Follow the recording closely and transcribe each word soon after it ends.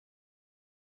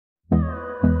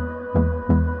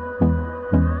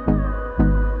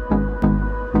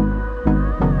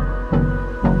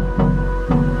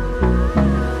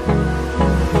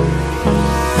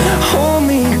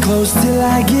close till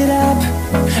I get up.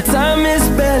 Time is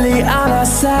barely on our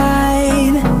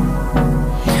side.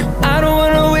 I don't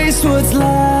wanna waste what's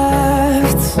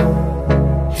left.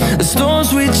 The storms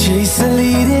we chase are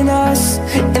leading us,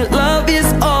 and love is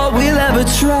all we'll ever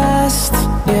trust.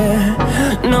 Yeah,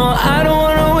 no, I don't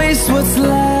wanna waste what's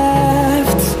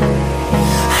left.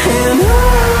 And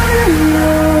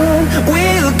on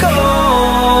we'll go,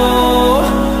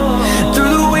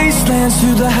 through the wastelands,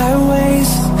 through the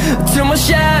highways, till my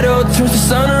shadow turns to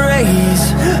sun rays.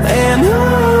 And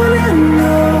on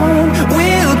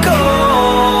we'll go,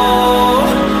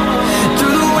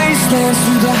 through the wastelands,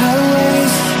 through the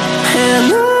highways,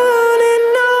 and on.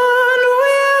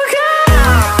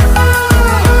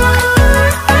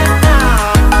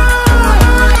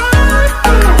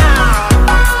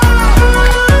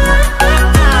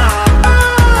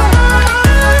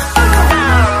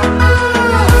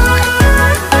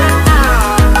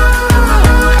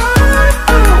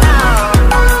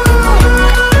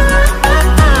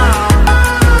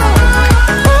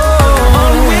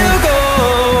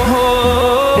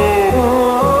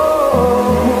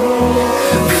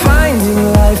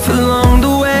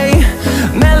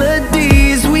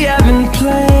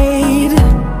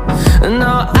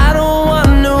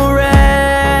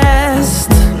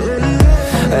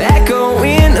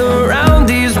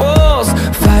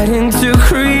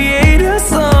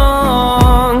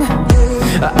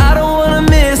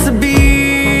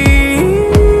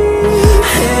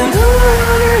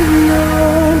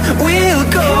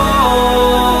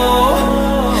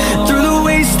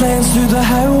 Through the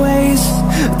highways,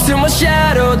 till my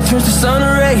shadow turns to sun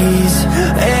rays.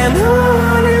 And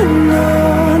on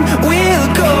we'll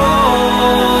go,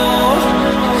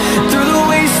 through the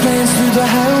wastelands, through the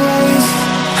highways,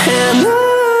 and on.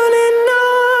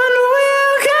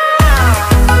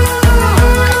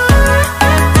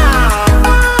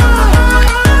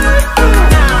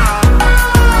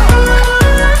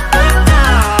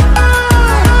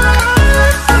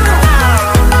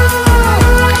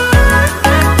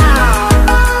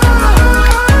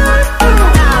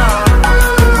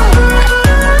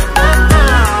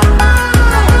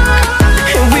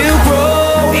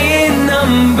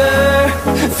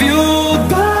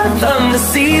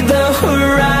 See the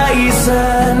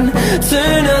horizon,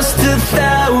 turn us to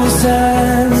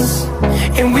thousands,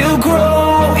 and we'll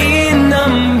grow in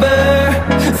number,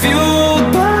 fueled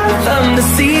by them. To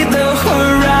see the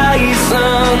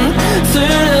horizon,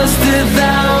 turn us to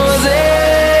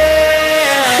thousands,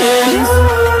 and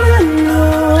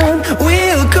on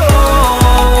we'll go,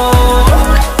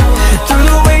 through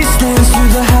the wastelands,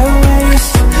 through the highways,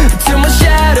 till my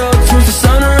shadow turns to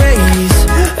sun rays.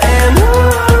 And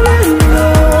on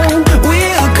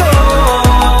we'll go,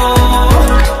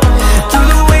 through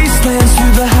the wastelands,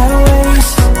 through the highways,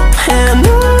 and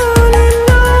on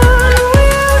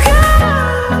we'll go.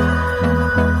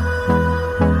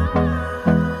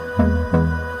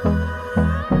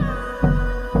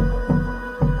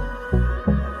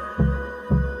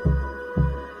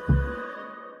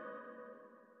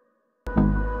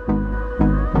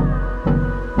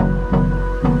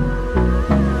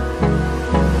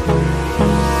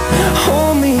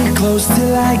 Hold me close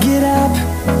till I get up.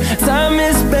 Time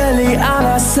is barely on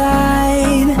our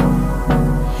side.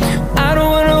 I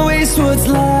don't wanna waste what's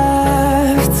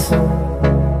left.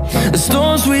 The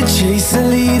storms we chase are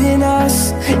leading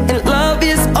us, and love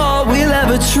is all we'll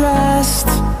ever trust.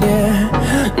 Yeah,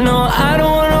 no, I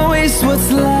don't wanna waste what's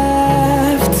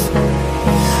left.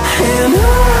 And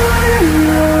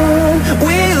on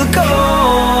we'll go,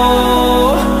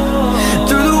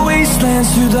 through the wastelands,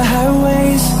 through the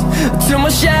highways, till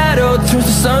my shadow turns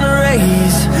to sun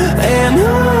rays. And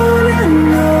on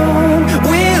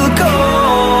we'll go,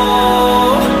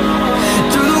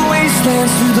 through the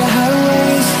wastelands, through the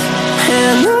highways,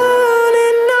 and on.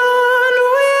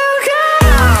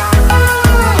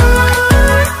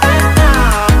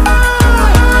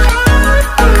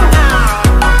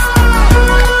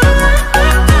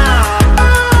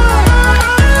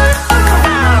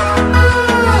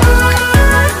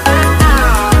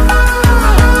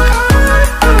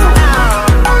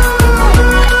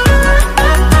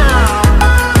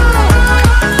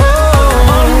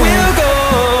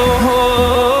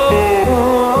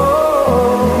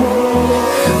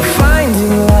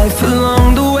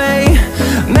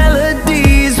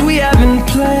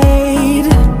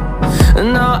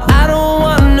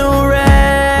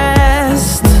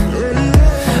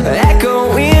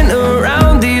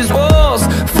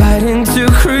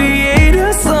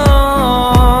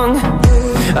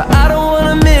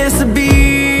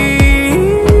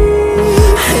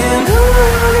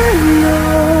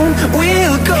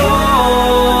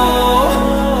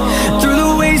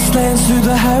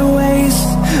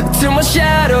 our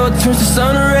shadow turns to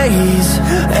sun rays,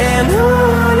 and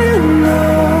on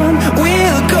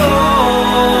we'll go,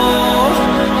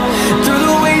 through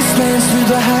the wastelands, through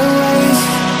the highways,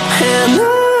 and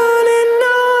on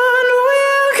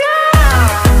we'll go.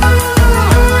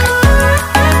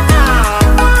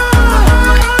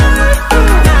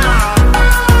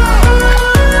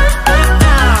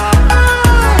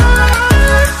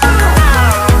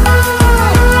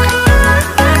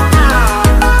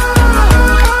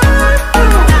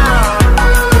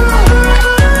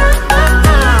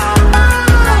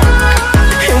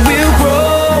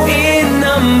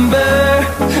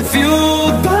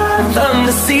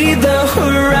 See the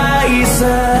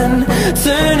horizon,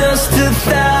 turn us to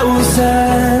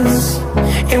thousands.